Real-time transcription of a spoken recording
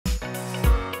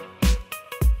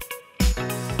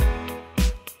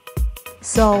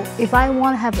So if I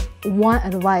want to have one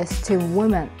advice to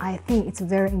women, I think it's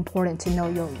very important to know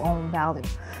your own value.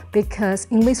 Because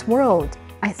in this world,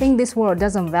 I think this world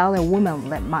doesn't value women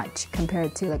that much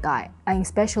compared to the guy. And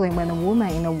especially when a woman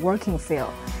in a working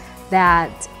field,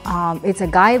 that it's a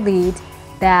guy lead,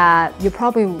 that you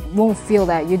probably won't feel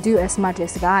that you do as much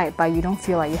as a guy, but you don't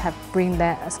feel like you have bring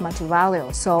that as much value.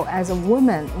 So as a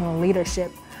woman in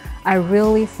leadership, I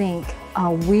really think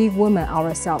we women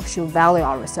ourselves should value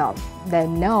ourselves, that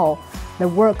know the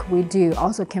work we do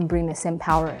also can bring the same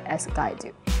power as a guy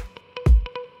do.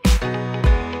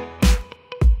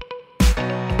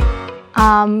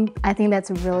 I think that's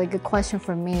a really good question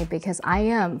for me because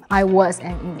I was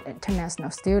an international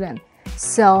student.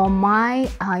 So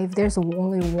if there's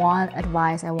only one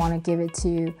advice I want to give it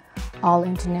to all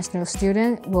international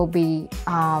students will be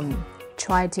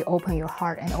try to open your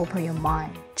heart and open your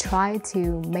mind. Try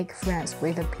to make friends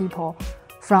with the people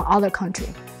from other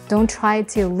countries. Don't try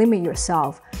to limit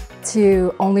yourself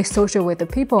to only social with the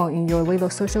people in your little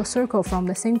social circle from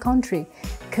the same country,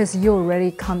 because you already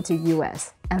come to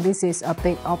US. And this is a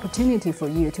big opportunity for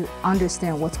you to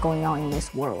understand what's going on in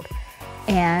this world.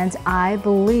 And I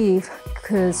believe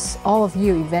because all of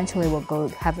you eventually will go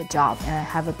have a job and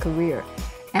have a career.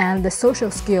 And the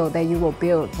social skill that you will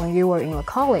build when you are in a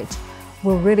college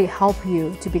will really help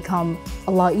you to become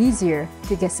a lot easier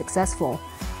to get successful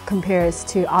compared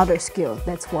to other skills.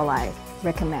 That's what I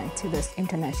recommend to this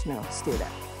international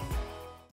student.